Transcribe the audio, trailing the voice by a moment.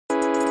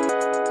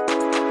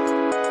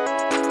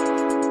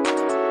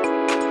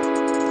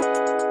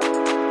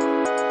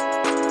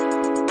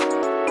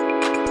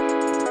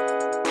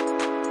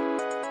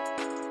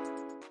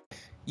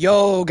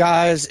Yo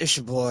guys, it's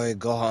your boy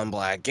Gohan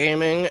Black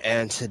Gaming,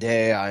 and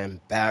today I am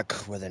back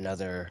with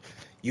another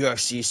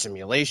UFC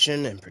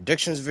simulation and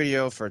predictions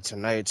video for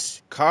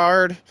tonight's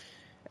card.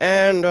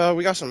 And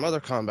we got some other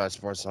combat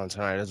sports on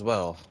tonight as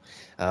well,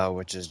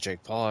 which is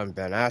Jake Paul and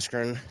Ben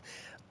Askren.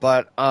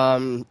 But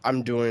I'm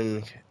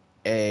doing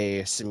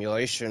a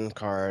simulation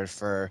card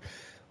for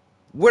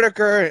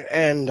Whittaker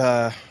and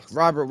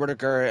Robert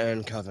Whittaker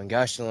and Kelvin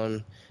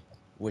Gastelum,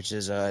 which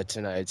is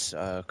tonight's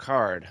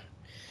card.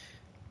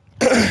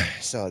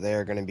 So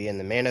they're going to be in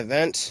the main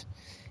event,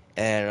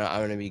 and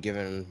I'm going to be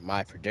giving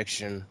my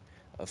prediction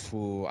of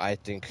who I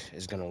think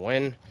is going to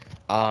win.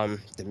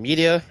 The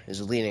media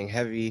is leaning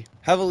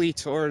heavily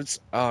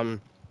towards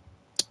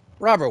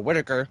Robert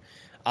Whittaker.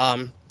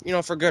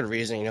 For good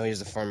reason. He's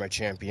the former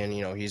champion.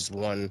 He's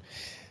won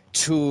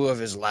 2 of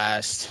his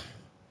last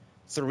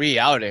 3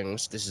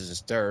 outings. This is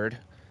his third.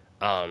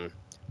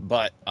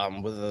 But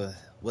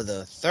with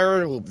a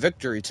third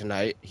victory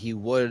tonight, he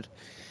would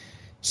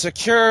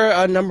secure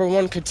a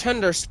 #1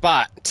 contender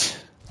spot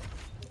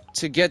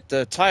to get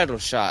the title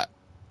shot,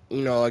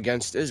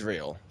 against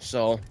Israel.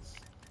 So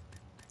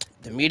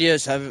the media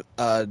is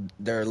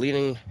they're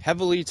leaning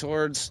heavily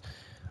towards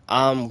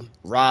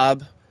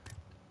Rob,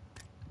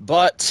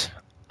 but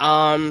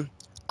I'm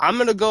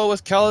gonna go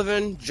with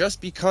Kelvin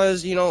just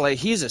because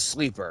he's a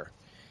sleeper,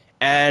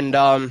 and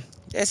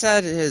it's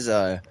at his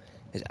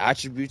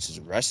attributes as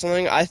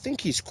wrestling. I think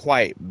he's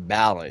quite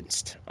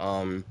balanced.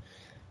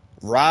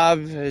 Rob,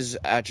 his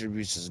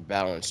attributes is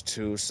balanced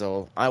too,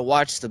 so I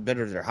watched a bit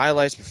of their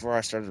highlights before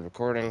I started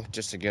recording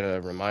just to get a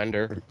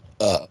reminder.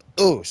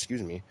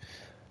 Excuse me.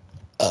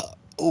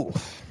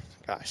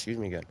 Excuse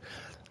me again.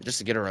 Just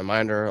to get a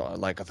reminder,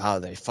 of how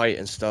they fight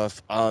and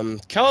stuff.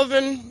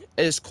 Kelvin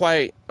is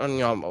quite.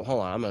 Hold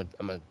on, I'm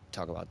gonna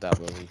talk about that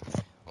when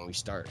we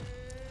start.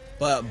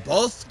 But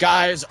both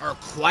guys are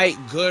quite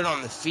good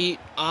on the feet.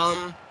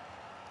 I'm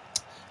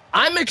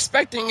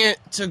expecting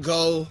it to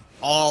go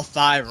all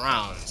 5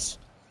 rounds.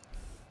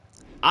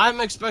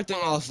 I'm expecting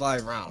all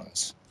 5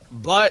 rounds.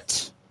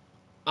 But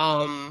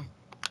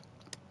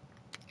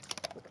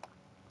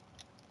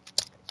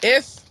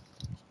if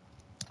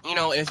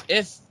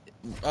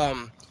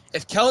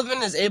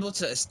Kelvin is able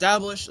to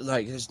establish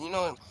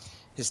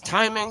his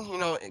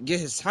timing, get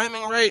his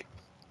timing right,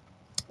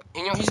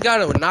 he's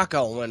got a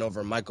knockout win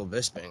over Michael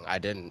Bisping.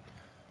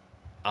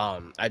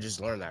 I just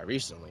learned that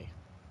recently.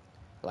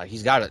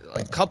 He's got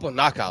a couple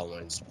knockout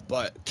wins,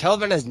 but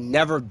Kelvin has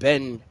never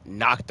been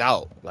knocked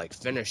out,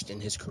 finished in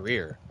his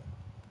career.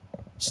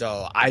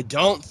 So I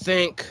don't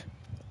think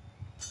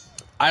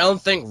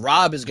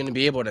Rob is going to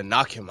be able to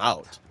knock him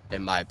out,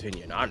 in my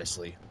opinion,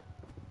 honestly.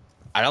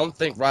 I don't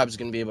think Rob's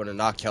going to be able to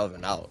knock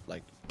Kelvin out.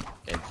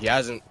 And he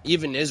hasn't,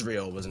 even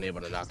Israel wasn't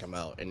able to knock him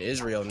out, and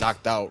Israel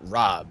knocked out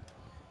Rob.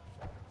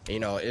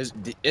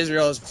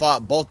 Israel has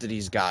fought both of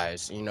these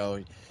guys,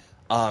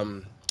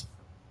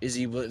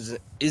 Izzy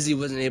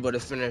wasn't able to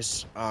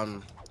finish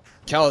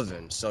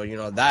Kelvin, so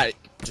that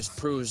just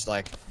proves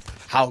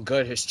how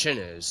good his chin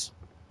is.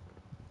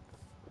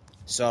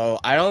 So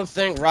I don't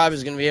think Rob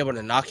is gonna be able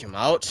to knock him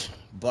out,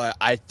 but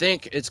I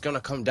think it's gonna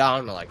come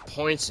down to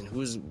points and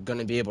who's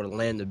gonna be able to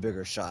land the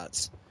bigger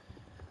shots.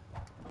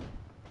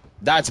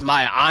 That's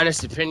my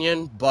honest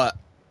opinion, but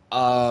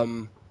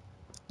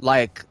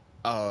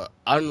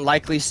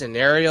unlikely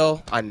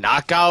scenario, a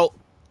knockout,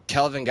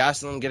 Kelvin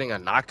Gastelum getting a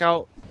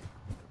knockout.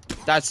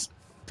 That's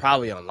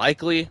probably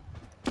unlikely,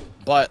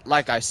 but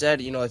like I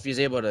said, if he's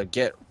able to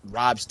get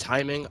Rob's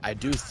timing, I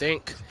do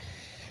think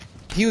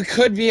he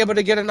could be able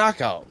to get a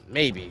knockout,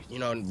 maybe.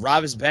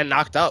 Rob has been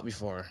knocked out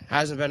before.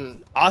 Hasn't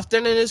been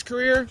often in his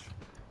career.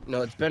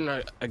 It's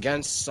been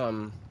against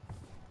some,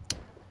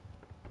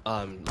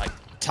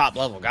 top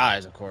level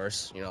guys, of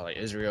course, like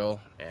Israel,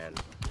 and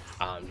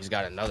he's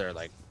got another,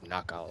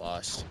 knockout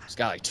loss. He's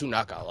got, 2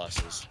 knockout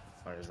losses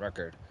on his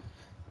record.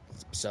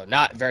 So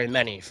not very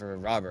many for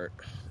Robert.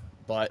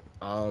 But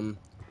I'm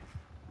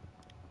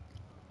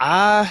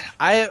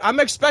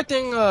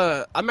expecting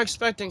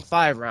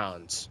 5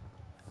 rounds.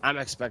 I'm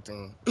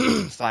expecting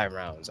 5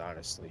 rounds,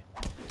 honestly.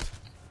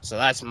 So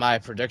that's my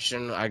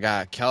prediction. I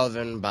got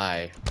Kelvin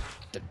by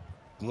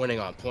winning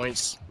on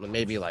points,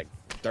 maybe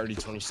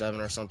 30-27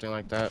 or something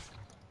like that,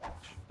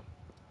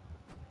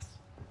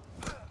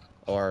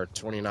 or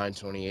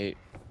 29-28.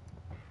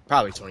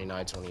 Probably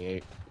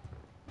 29-28.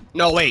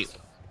 No, wait.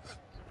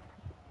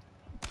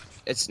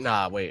 It's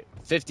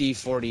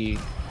 50-40,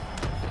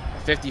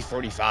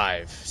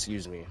 50-45,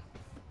 excuse me.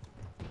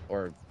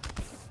 Or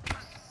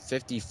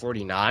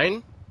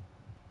 50-49?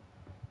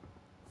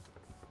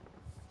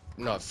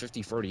 No,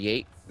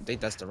 50-48. I think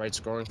that's the right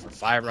scoring for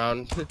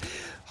 5-round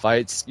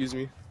fights, excuse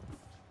me.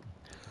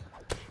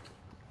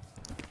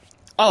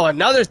 Oh,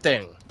 another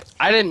thing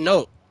I didn't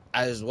note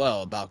as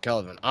well about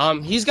Kelvin.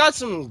 He's got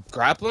some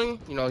grappling.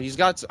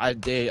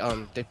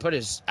 They put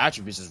his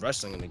attributes as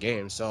wrestling in the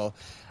game, so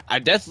I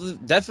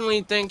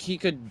definitely think he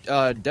could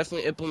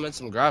definitely implement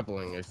some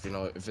grappling if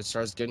it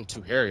starts getting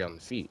too hairy on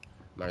the feet.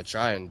 I'm gonna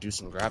try and do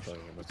some grappling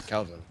with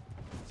Kelvin.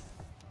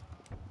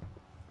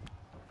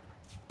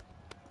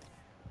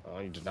 Oh,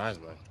 he denies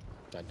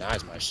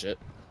my shit.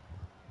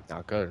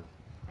 Not good.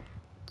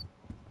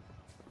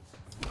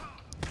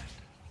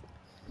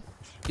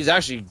 He's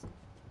actually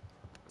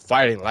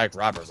fighting like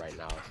Robert right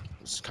now.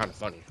 It's kind of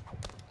funny.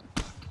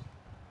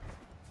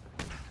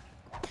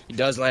 He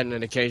does land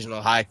an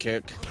occasional high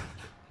kick.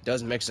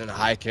 Does mix in a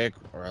high kick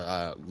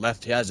or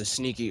left. He has a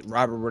sneaky.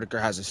 Robert Whittaker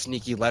has a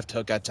sneaky left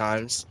hook at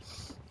times.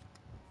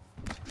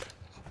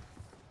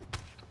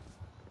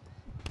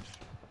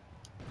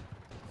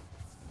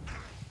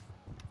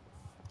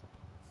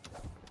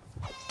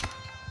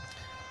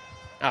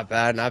 Not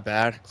bad, not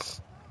bad.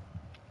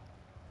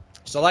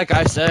 So like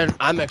I said,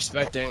 I'm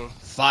expecting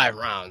 5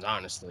 rounds,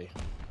 honestly.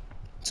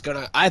 It's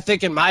gonna, I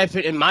think in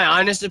my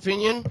honest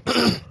opinion,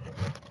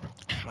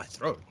 my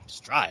throat is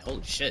dry,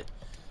 holy shit.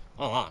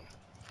 Hold on,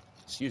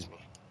 excuse me.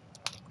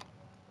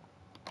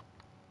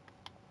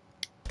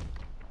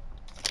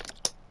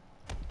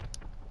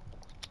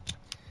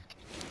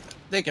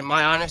 I think in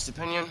my honest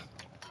opinion,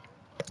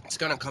 it's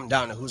gonna come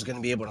down to who's gonna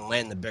be able to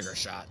land the bigger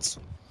shots.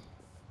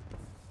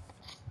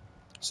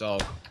 So,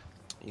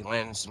 he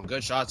landed some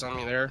good shots on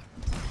me there.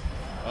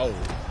 Oh.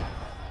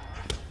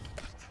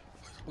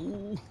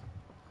 Ooh.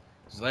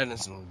 He's landing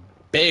some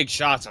big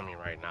shots on me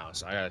right now,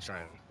 so I gotta try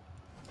and,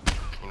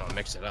 you know,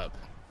 mix it up.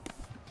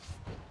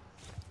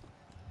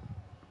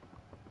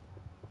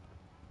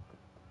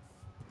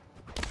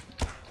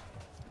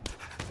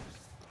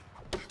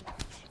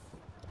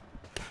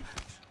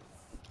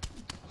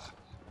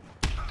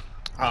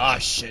 Ah,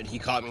 shit, he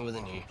caught me with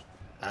a knee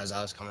as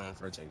I was coming in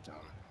for a takedown.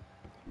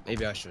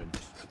 Maybe I should.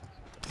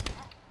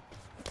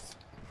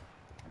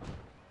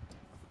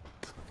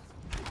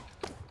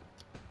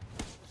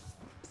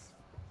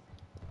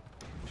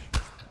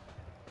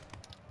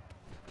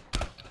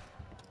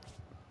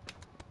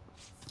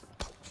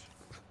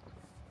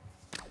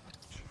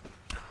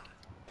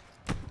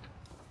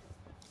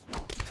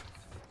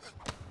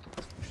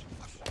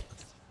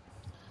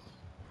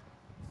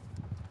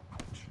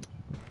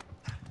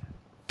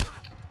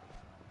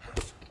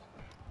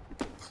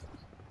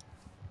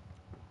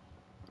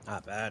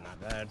 Not bad, not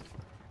bad.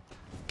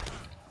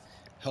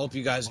 Hope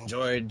you guys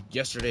enjoyed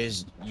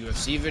yesterday's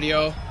UFC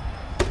video.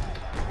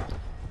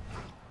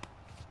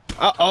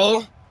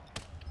 Uh-oh.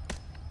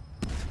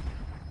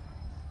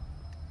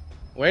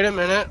 Wait a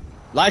minute.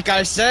 Like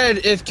I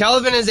said, if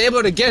Kelvin is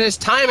able to get his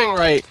timing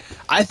right,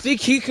 I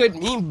think he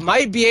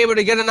might be able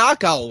to get a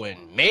knockout win.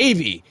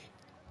 Maybe.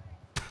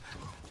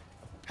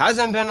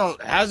 Hasn't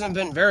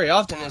been very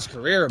often in his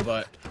career,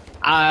 but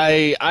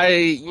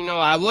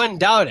I wouldn't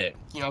doubt it.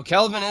 You know,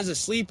 Kelvin is a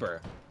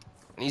sleeper.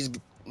 And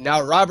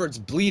now Robert's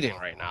bleeding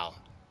right now.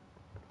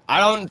 I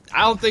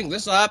don't think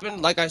this will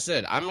happen. Like I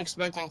said, I'm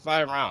expecting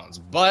 5 rounds.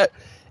 But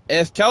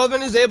if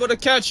Kelvin is able to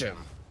catch him,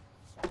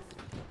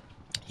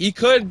 he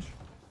could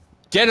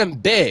get him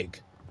big.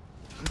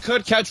 He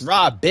could catch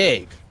Rob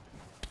big.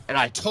 And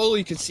I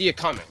totally could see it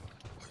coming.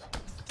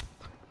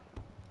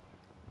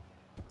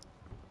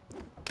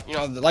 You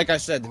know, like I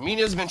said, the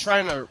media's been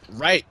trying to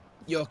write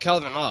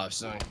Kelvin off,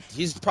 so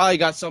he's probably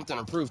got something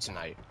to prove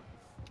tonight.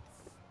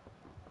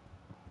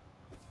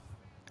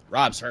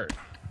 Rob's hurt.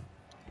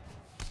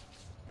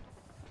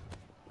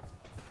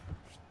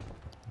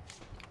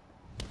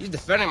 He's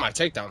defending my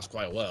takedowns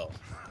quite well.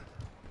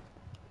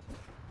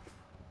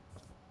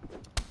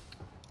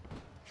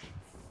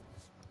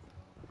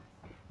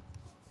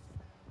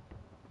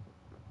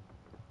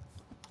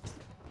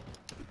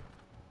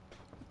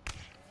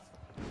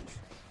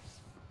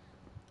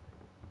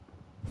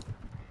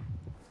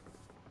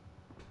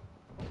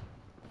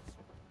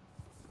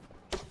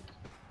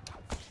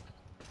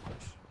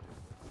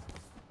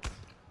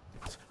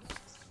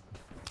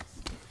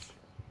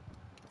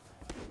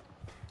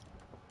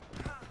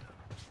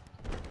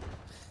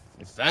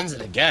 Defends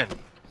it again.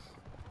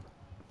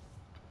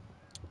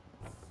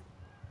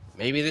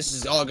 Maybe this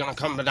is all gonna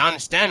come down to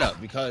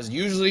stand-up, because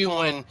usually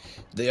when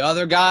the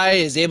other guy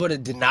is able to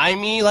deny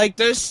me like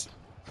this,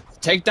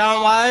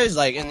 takedown-wise,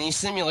 like in these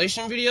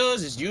simulation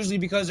videos, it's usually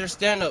because their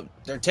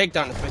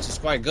takedown defense is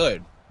quite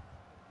good.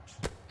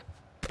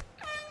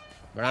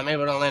 But I'm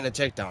able to land a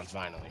takedown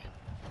finally.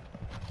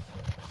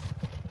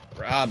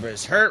 Rob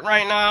is hurt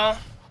right now.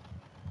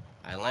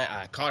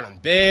 I caught him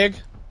big.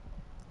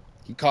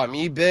 He caught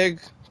me big.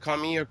 Caught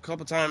me a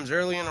couple times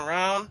early in the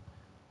round.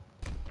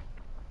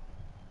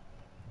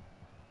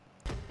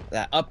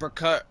 That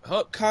uppercut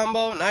hook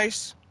combo,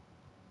 nice.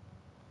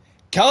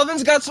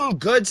 Kelvin's got some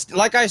good,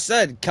 like I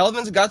said,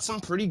 Kelvin's got some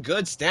pretty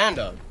good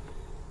stand-up.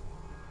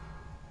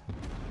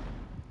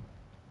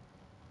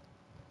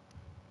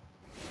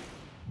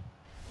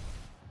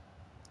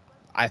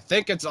 I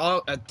think it's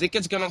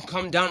gonna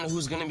come down to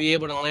who's gonna be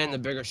able to land the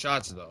bigger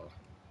shots, though.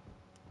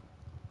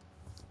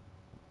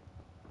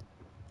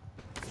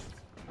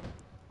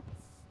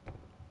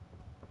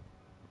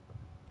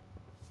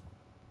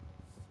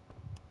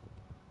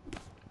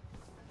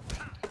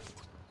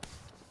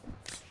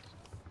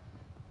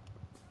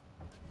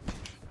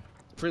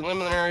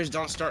 Preliminaries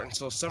don't start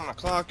until 7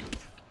 o'clock.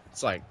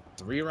 It's like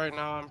 3 right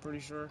now, I'm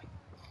pretty sure.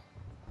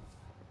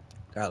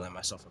 Gotta let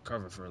myself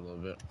recover for a little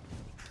bit.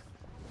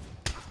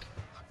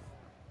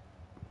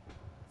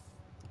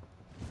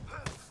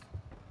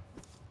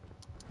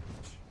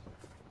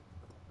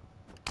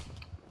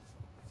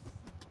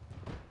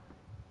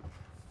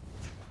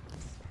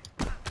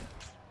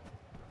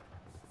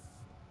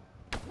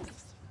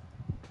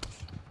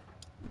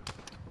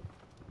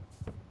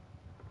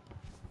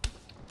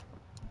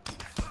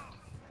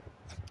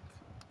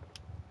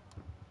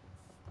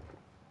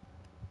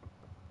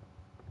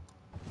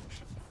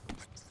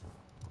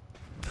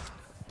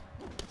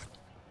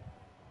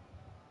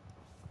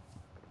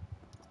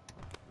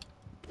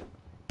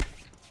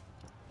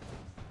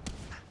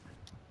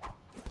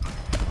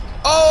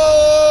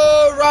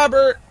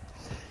 Robert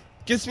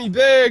gets me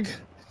big.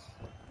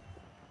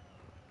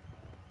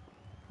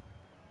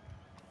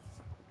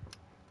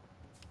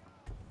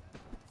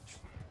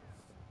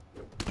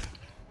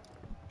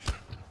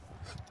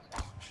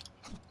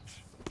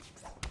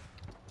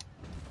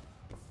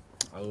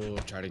 Oh,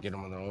 try to get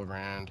him with an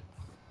overhand.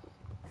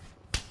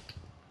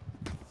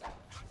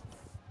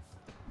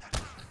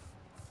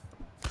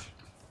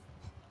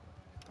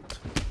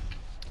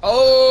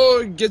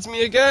 Oh, gets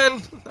me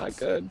again. Not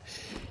good.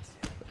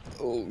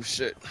 Oh,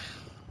 shit.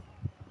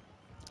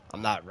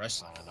 I'm not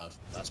wrestling enough.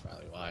 That's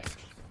probably why.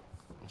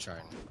 I'm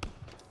trying.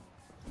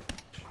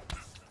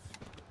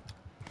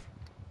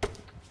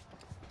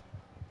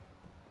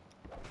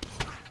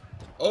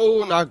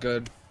 Oh, not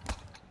good.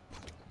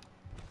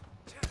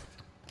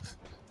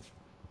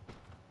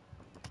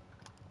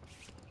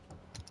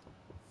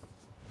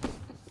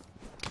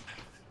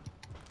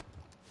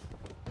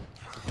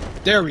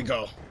 There we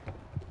go.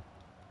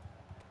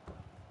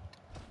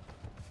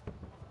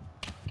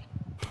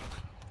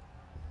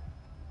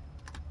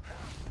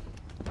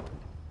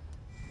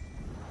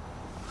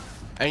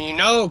 And you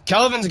know,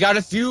 Kelvin's got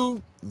a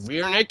few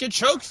rear naked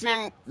choke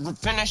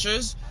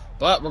finishes,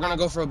 but we're going to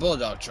go for a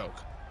bulldog choke.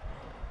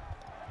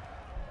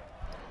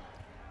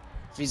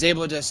 If he's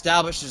able to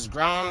establish his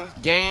ground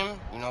game,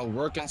 you know,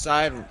 work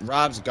inside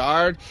Rob's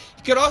guard,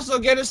 he could also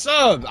get a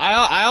sub.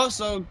 I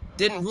also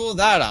didn't rule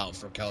that out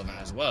for Kelvin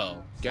as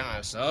well. Getting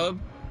a sub.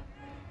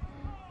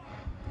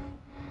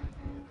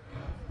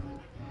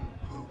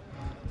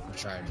 I'll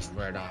try to just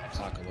wear down the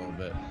clock a little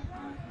bit.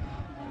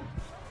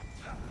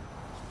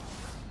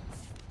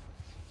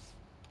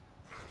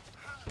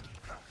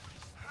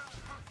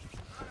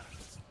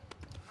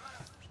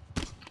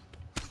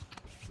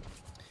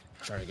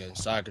 Try to get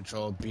inside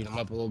control, beat him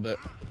up a little bit.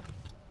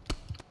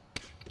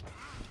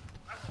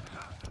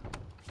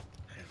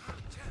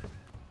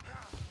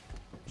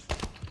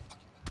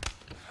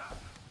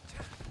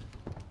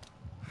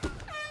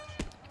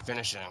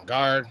 Finish it in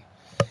guard.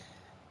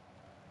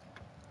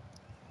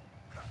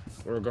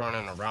 We're going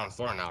into round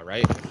 4 now,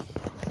 right?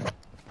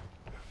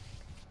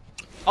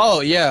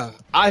 Oh, yeah.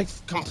 I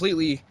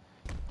completely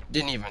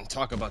didn't even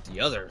talk about the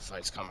other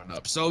fights coming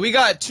up. So we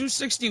got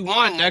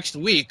 261 next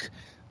week,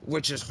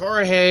 which is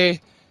Jorge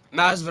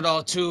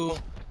Masvidal 2,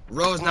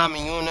 Rose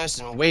Namajunas,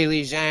 and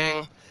Weili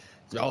Zhang.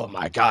 Oh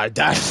my god,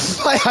 that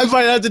fight, I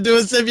might have to do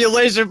a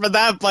simulation for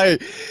that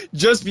fight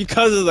just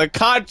because of the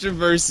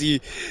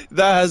controversy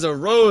that has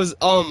arose.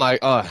 Oh my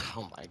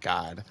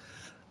god.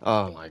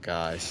 Oh my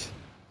gosh.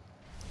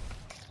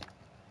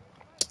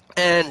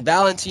 And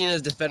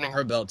Valentina's defending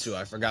her belt too.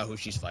 I forgot who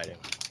she's fighting.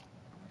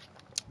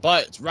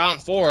 But it's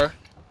round 4.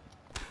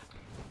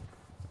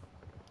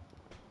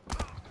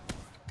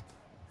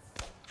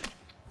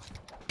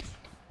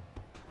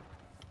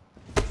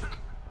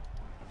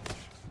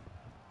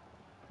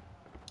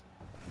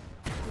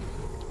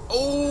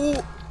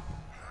 Oh!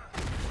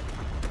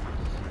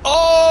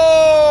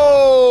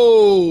 Oh!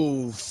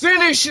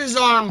 Finishes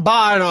on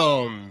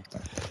bottom.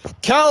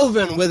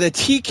 Kelvin with a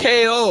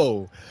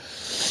TKO.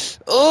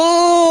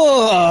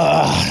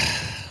 Oh!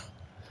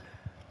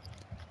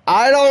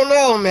 I don't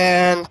know,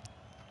 man.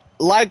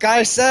 Like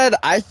I said,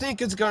 I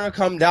think it's going to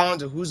come down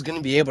to who's going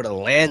to be able to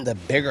land the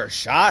bigger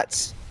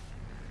shots.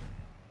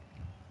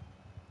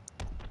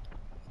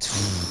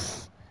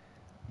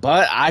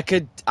 But I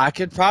could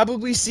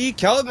probably see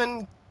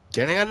Kelvin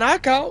getting a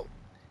knockout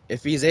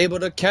if he's able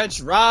to catch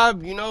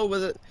Rob, you know,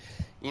 with it,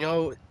 you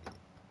know,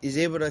 he's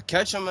able to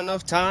catch him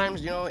enough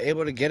times, you know,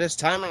 able to get his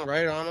timing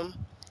right on him.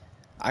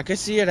 I could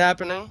see it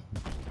happening.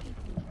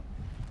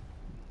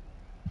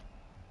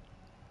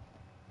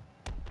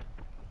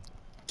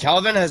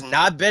 Kelvin has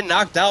not been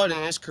knocked out in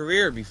his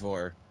career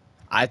before.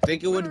 I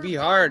think it would be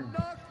hard.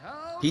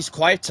 He's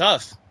quite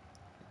tough.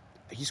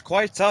 He's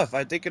quite tough.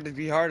 I think it would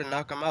be hard to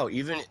knock him out.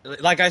 Even,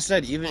 like I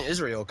said, even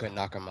Israel could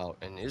knock him out,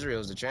 and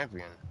Israel's the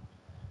champion.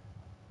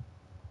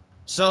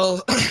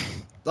 So,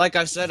 like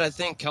I said, I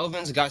think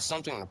Kelvin's got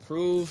something to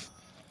prove.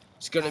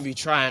 He's going to be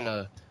trying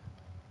to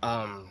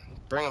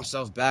bring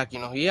himself back. You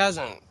know,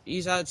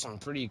 he's had some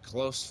pretty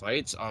close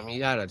fights. He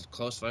had a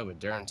close fight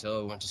with Darren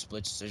Till, went to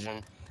split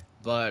decision.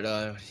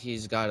 But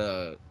he's got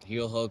a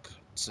heel hook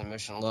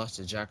submission loss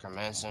to Jack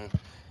Hermanson.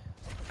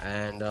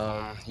 And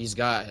he's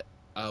got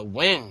a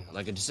win,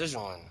 like a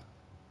decision win.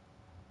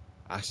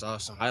 I saw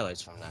some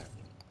highlights from that.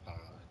 I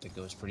think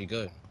it was pretty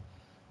good.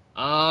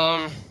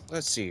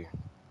 Let's see.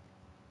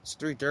 It's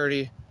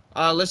 3:30.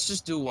 Let's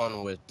just do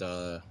one with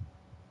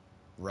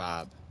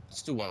Rob.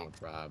 Let's do one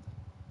with Rob.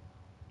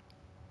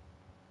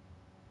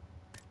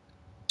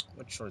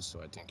 What shorts do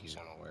I think he's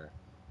gonna wear?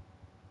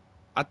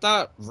 I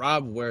thought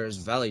Rob wears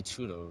Vale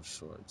Tudo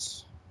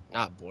shorts,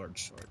 not board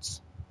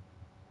shorts.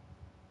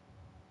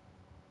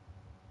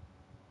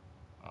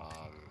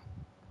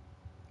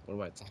 What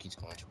do I think he's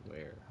going to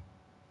wear?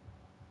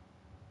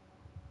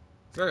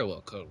 Very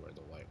well could wear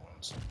the white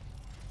ones.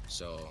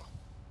 So,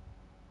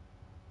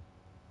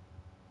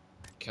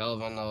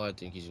 Kelvin, though, I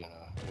think he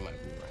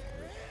might be wearing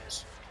red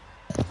ones.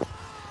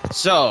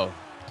 So,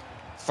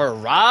 For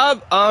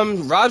Rob,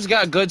 Rob's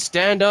got good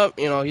stand up.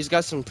 You know, he's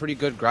got some pretty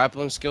good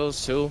grappling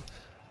skills too.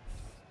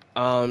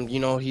 You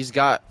know, he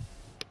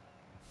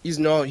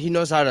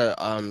knows how to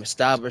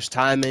establish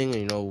timing,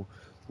 you know,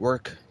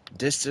 work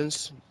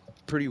distance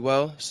pretty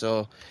well.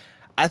 So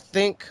I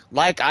think,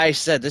 like I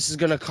said, this is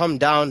gonna come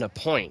down to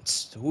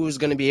points. Who's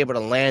gonna be able to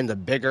land the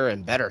bigger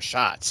and better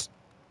shots?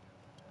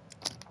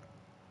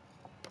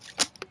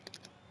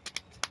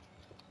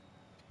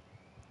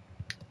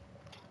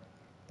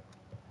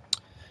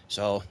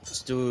 So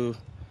let's do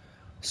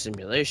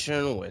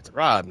simulation with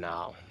Rob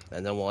now,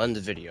 and then we'll end the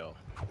video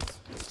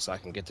so I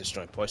can get this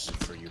joint posted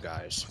for you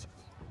guys.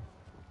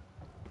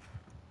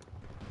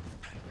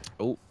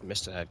 Oh,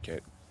 missed a head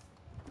kick.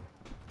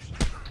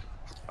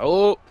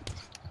 Oh,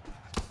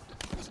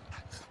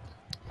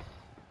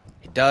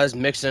 he does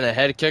mix in a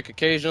head kick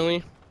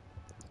occasionally.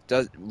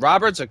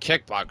 Robert's a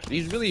kickboxer.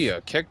 He's really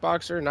a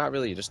kickboxer, not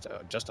really just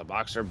a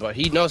boxer, but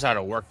he knows how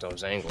to work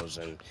those angles,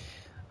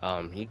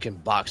 and he can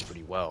box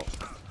pretty well.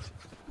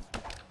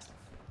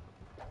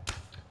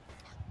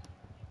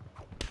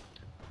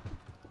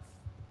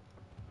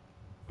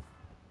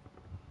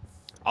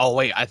 Oh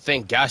wait, I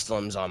think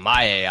Gastelum's on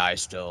my AI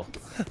still.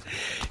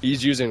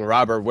 He's using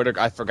Robert Whittaker.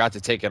 I forgot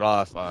to take it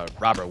off.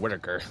 Robert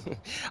Whittaker.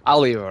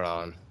 I'll leave it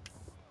on.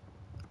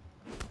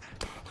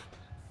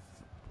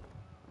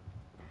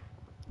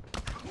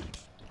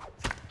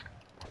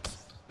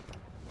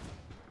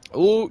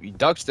 Ooh, he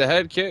ducks the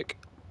head kick.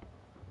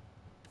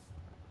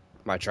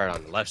 Might try it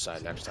on the left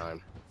side next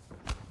time.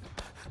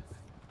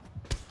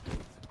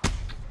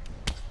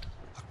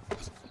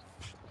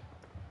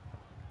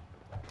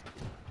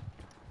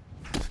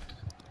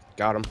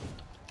 Got him.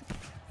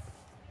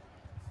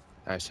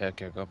 Nice head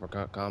kick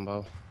uppercut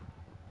combo.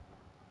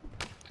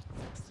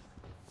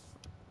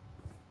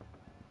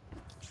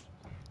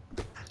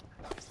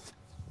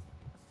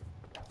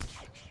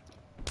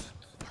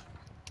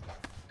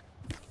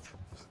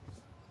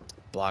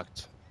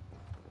 Blocked.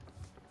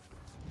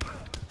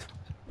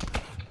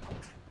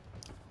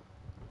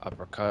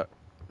 Uppercut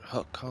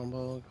hook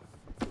combo.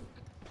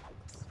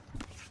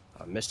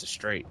 I missed it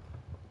straight.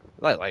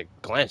 Like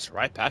glanced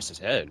right past his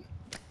head.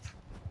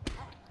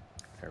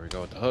 Here we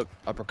go with the hook.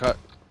 Uppercut.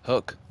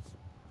 Hook.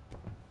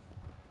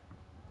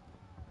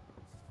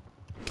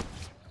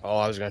 Oh,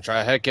 I was gonna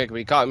try a head kick, but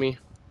he caught me.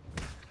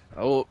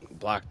 Oh,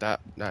 blocked that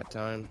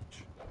time.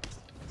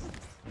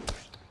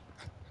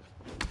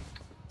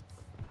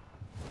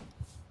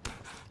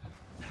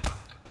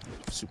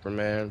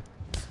 Superman.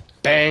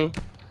 Bang.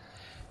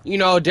 You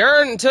know,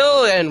 Darren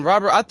Till and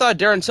Robert, I thought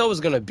Darren Till was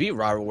gonna beat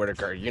Robert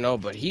Whittaker, you know,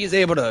 but he's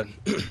able to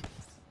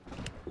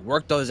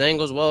work those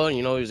angles well, and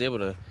you know, he was able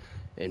to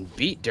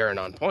beat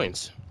Darren on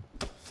points.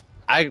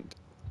 I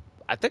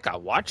think I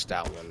watched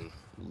that one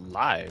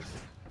live.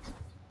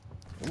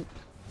 Ooh.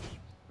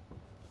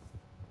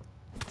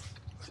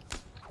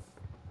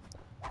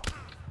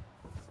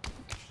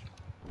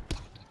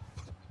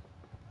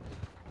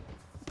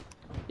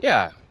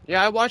 Yeah,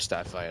 I watched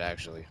that fight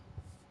actually.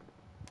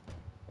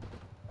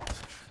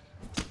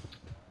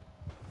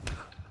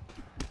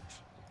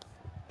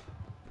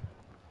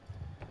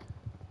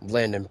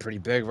 Landing pretty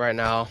big right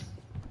now.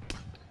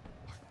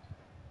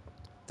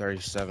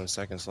 37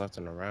 seconds left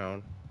in the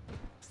round.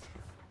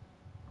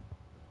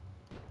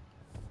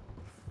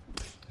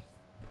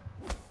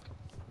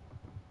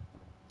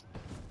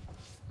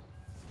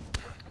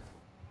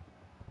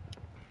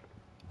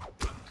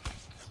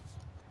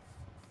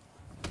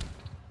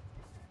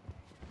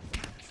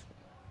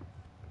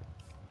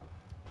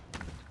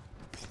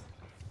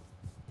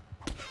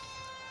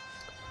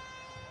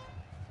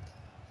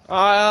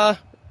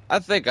 I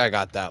think I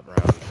got that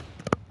round.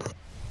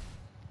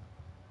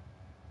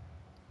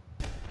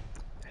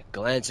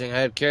 Glancing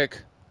head kick.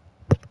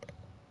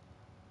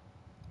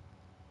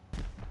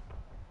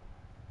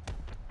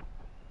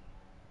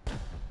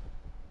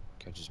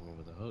 Catches me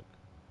with a hook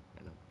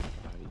and a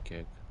body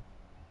kick.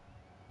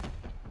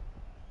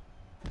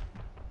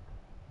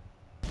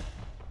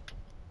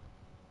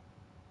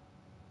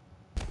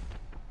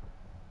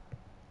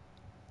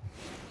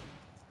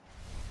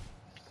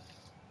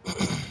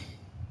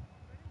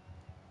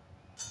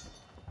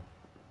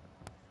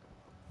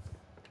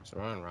 So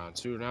we're on round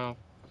 2 now.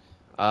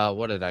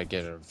 What did I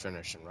get a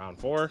finish in round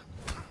 4?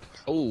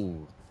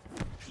 Oh.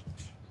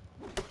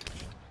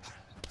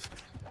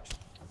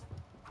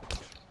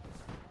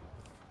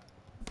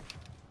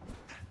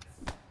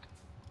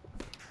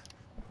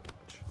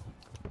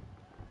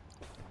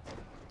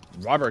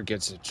 Robert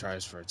gets it,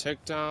 tries for a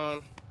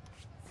takedown.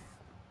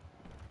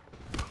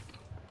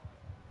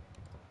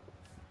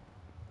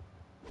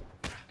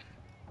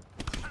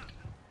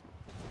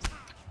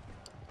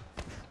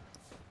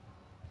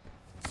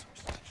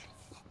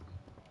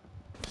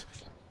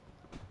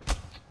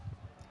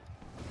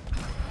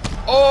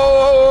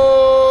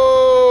 Oh!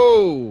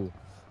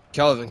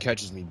 Kelvin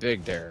catches me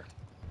big there.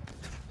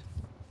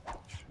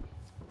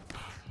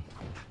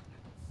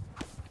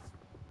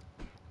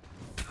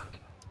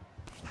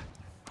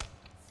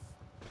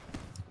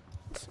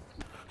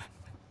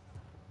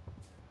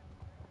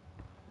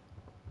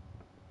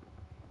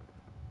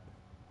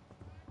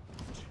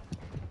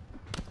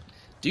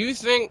 Do you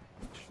think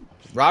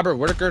Robert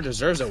Whittaker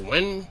deserves a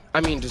win? I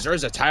mean,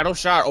 deserves a title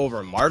shot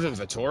over Marvin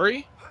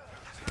Vettori?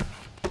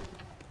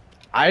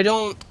 I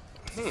don't.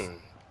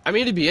 I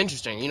mean, it'd be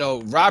interesting. You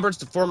know, Robert's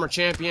the former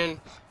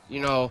champion. You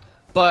know,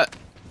 but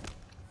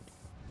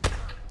he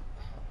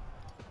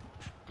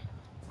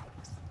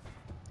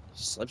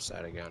slips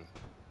that again.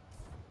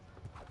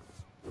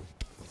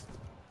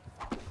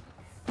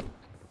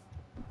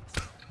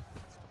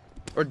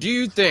 Or do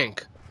you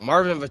think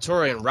Marvin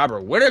Vettori and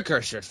Robert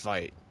Whittaker should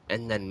fight?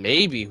 And then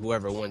maybe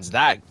whoever wins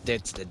that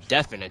gets the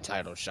definite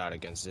title shot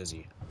against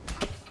Izzy.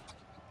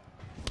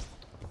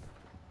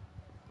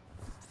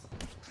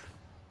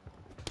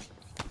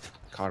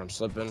 Caught him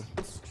slipping.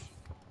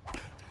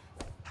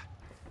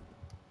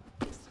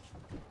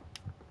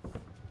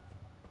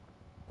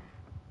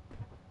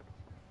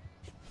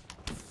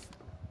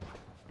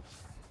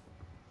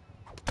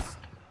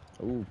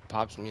 Ooh,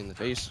 pops me in the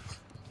face.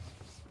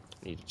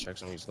 Need to check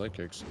some of these leg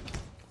kicks.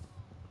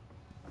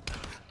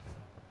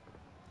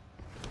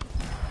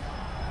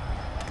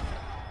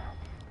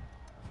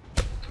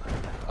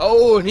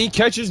 Oh, and he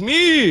catches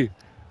me!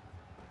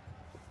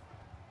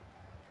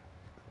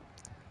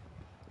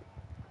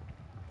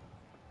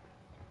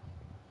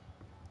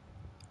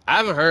 I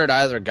haven't heard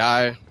either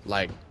guy,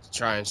 like,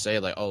 try and say,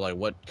 like, oh, like,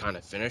 what kind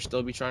of finish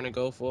they'll be trying to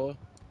go for.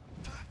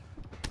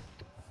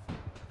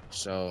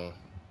 So...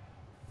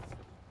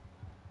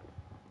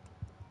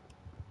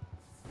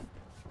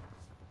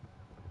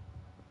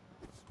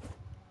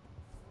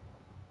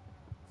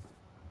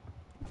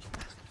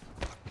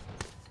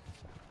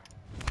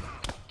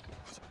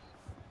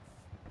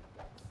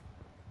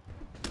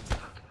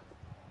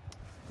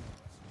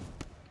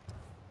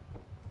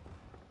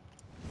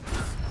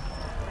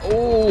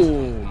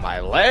 Oh,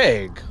 my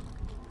leg.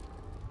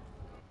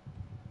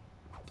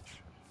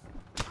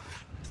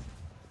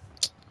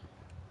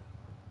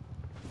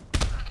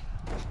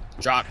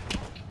 Drop.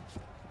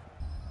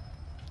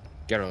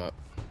 Get him up.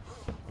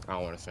 I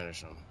don't want to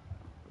finish him.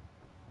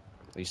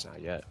 At least not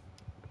yet.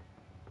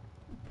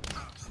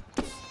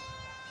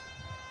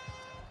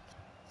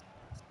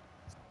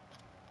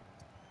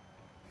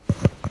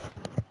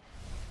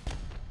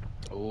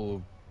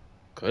 Oh,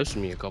 pushed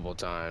me a couple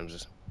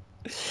times.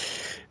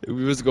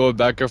 We was going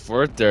back and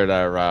forth there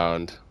that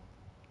round.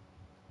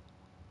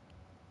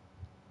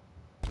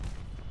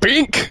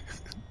 Bink!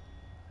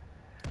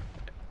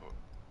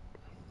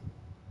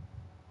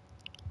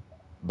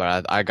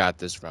 But I got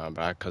this round,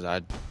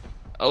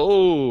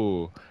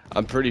 oh,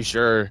 I'm pretty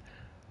sure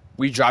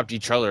we dropped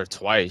each other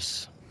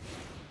twice.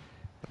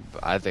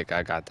 But I think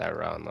I got that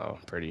round though,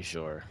 pretty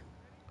sure.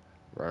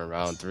 We're in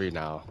round 3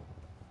 now.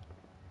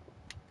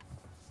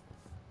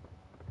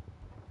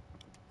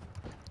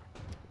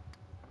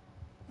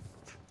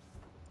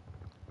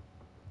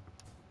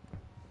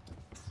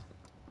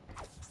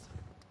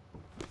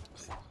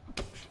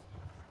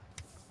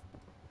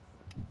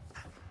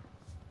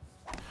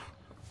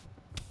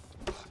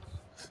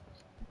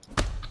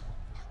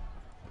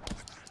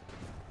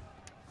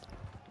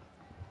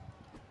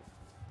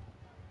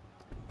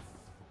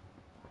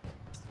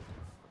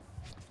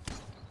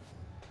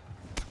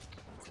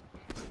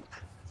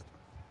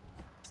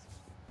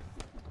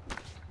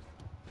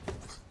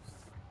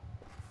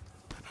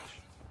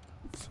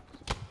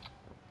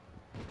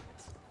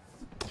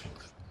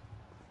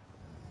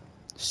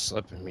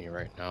 Slipping me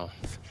right now.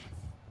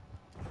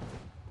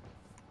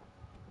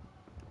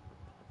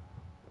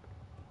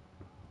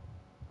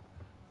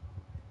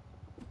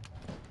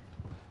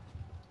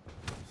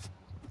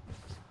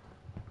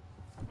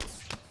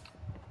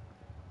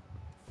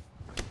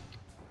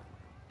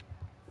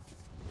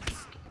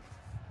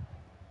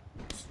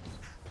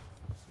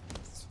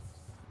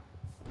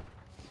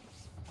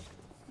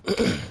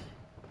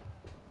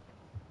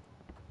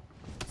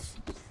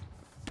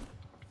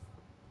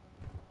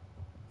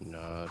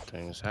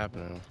 Nothing's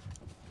happening.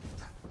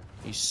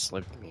 He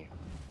slipped me.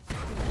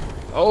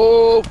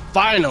 Oh,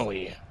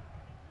 finally!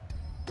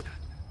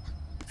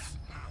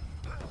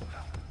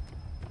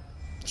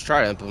 Let's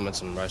try to implement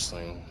some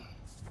wrestling.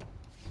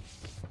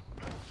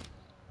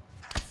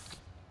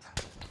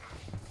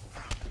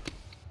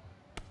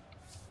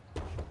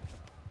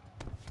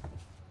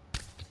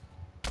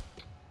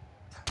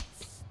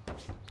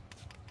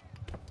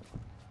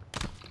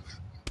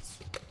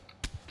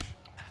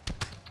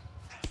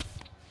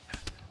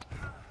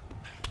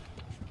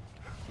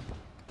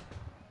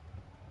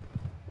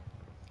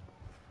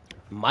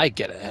 Might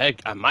get a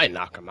head. I might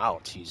knock him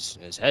out.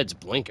 His head's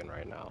blinking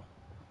right now.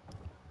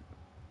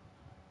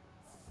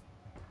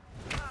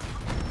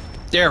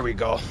 There we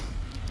go.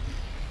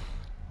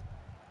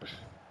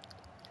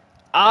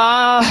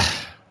 I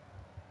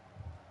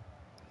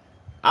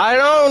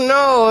don't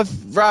know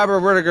if Robert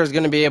Whittaker is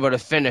going to be able to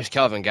finish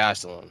Kelvin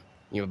Gastelum.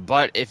 You know,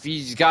 but if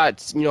he's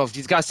got, you know, if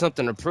he's got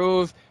something to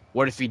prove,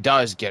 what if he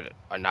does get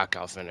a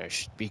knockout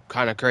finish? Be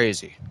kind of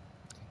crazy.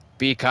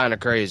 Be kind of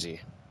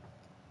crazy.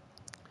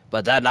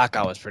 But that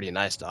knockout was pretty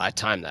nice, though. I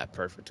timed that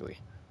perfectly.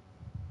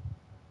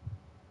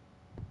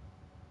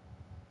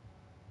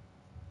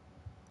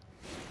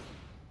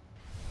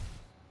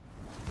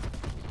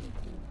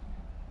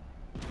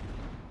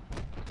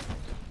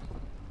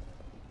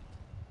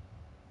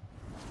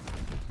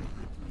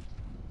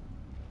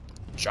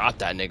 drop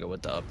that nigga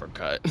with the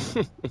uppercut.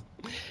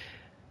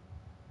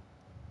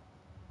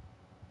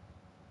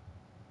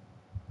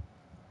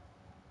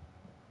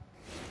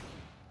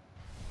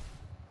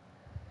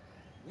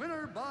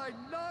 Winner by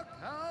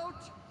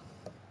knockout.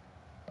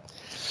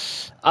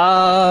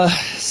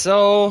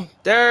 So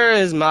there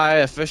is my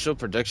official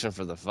prediction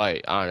for the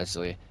fight,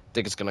 honestly. I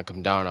think it's gonna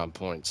come down on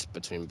points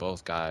between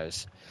both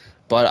guys.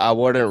 But I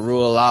wouldn't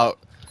rule out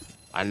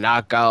a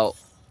knockout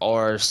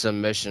or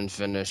submission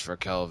finish for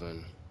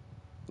Kelvin.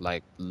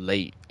 Like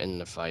late in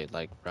the fight,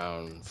 like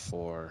round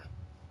 4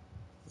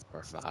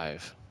 or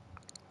 5.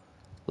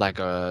 Like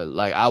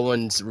I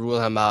wouldn't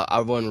rule him out.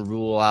 I wouldn't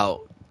rule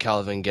out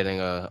Kelvin getting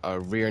a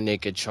rear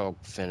naked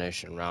choke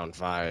finish in round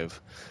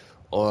 5.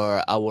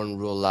 Or I wouldn't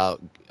rule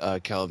out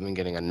Kelvin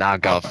getting a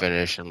knockout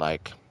finish in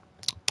like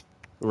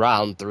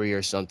round 3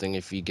 or something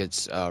if he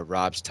gets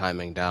Rob's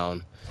timing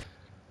down.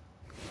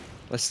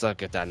 Let's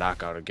look at that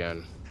knockout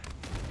again.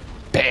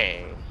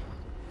 Bang!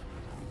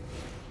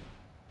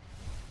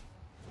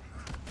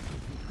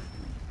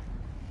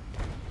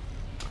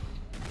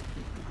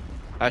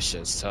 That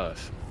shit's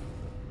tough.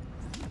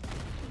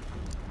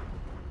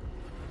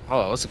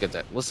 Hold on, let's look at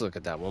that. Let's look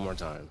at that one more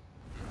time.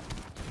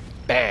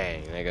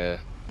 Bang, nigga.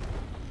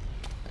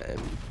 And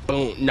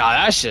boom. Nah,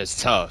 that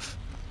shit's tough.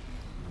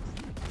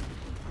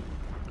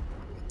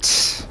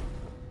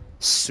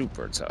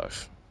 Super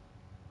tough.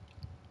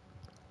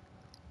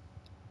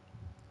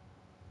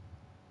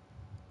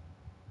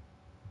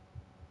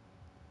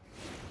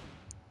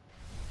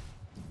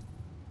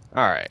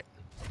 Alright.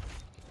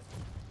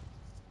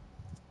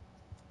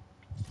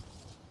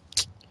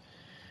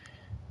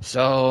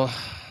 So,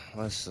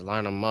 let's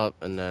line them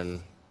up and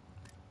then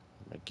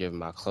give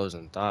my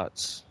closing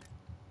thoughts.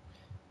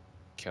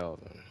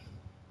 Kelvin.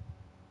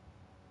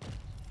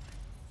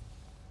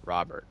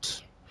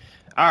 Robert.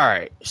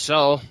 Alright,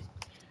 so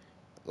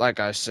like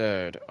I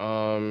said,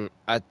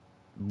 I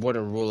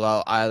wouldn't rule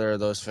out either of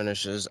those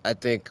finishes. I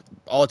think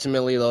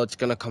ultimately though it's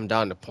gonna come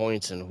down to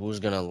points and who's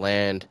gonna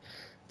land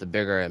the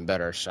bigger and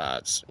better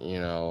shots. You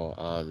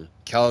know,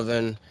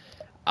 Kelvin,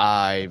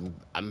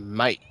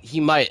 he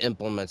might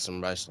implement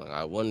some wrestling.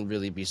 I wouldn't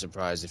really be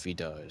surprised if he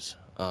does.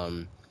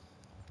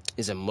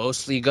 Is it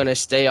mostly gonna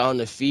stay on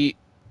the feet?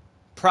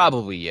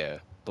 Probably, yeah.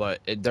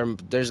 But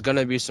there's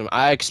gonna be some.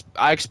 I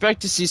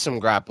expect to see some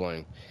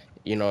grappling.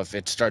 You know, if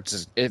it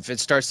starts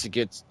to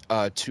get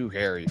too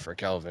hairy for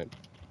Kelvin.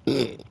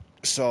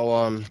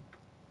 So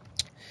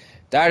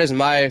that is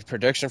my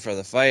prediction for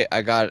the fight.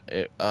 I got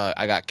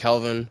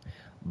Kelvin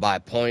by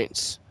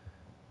points.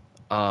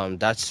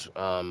 That's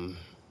I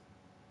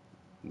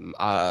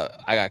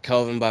got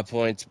Kelvin by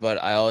points,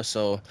 but I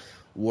also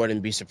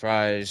wouldn't be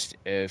surprised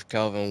if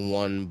Kelvin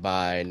won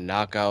by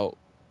knockout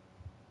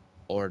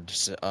or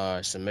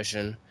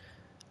submission.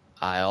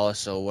 I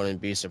also wouldn't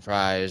be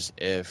surprised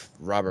if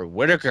Robert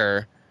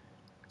Whittaker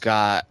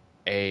got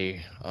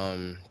a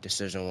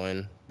decision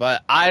win.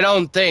 But I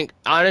don't think,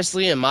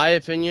 honestly, in my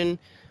opinion,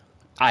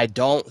 I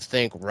don't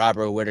think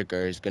Robert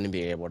Whittaker is going to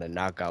be able to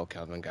knock out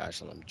Kelvin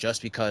Gastelum.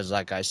 Just because,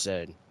 like I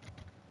said,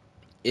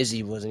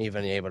 Izzy wasn't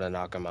even able to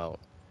knock him out.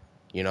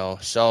 You know,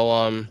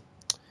 so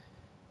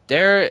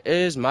there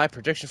is my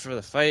prediction for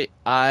the fight.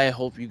 I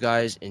hope you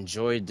guys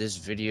enjoyed this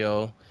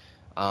video.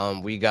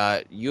 We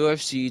got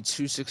UFC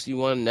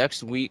 261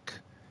 next week,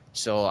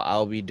 so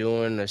I'll be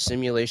doing a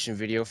simulation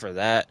video for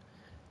that.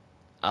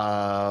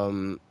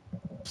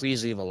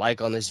 Please leave a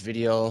like on this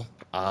video.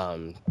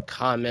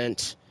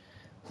 Comment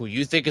who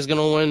you think is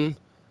gonna win.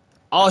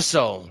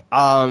 Also,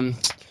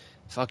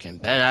 fucking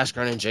Ben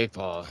Askren and Jake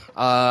Paul.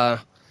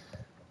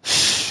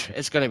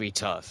 It's gonna be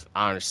tough,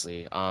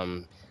 honestly.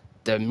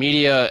 The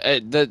media,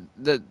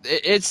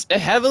 it's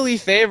heavily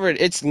favored.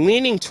 It's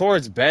leaning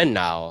towards Ben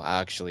now.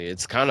 Actually,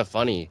 it's kind of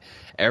funny.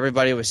 A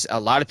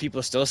lot of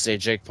people still say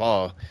Jake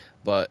Paul,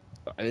 but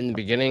in the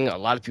beginning, a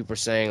lot of people were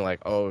saying like,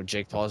 "Oh,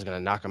 Jake Paul's gonna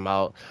knock him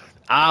out."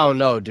 I don't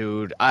know,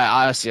 dude.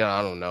 I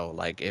don't know.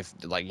 Like if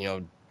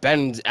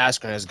Ben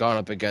Askren has gone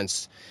up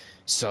against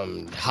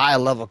some high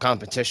level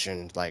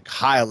competition, like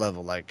high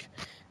level, like.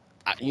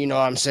 You know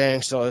what I'm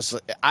saying? So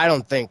I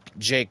don't think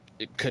Jake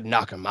could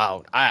knock him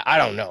out. I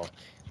don't know.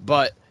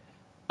 But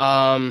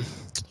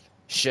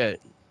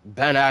shit,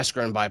 Ben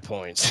Askren by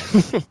points.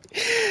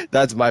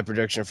 That's my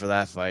prediction for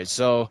that fight.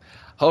 So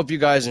hope you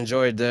guys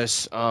enjoyed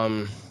this.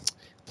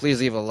 Please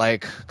leave a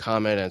like,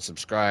 comment, and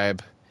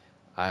subscribe.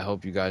 I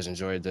hope you guys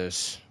enjoyed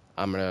this.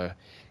 I'm gonna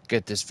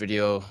get this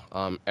video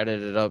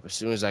edited up as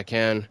soon as I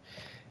can.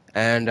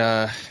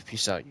 And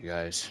peace out, you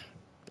guys.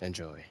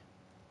 Enjoy.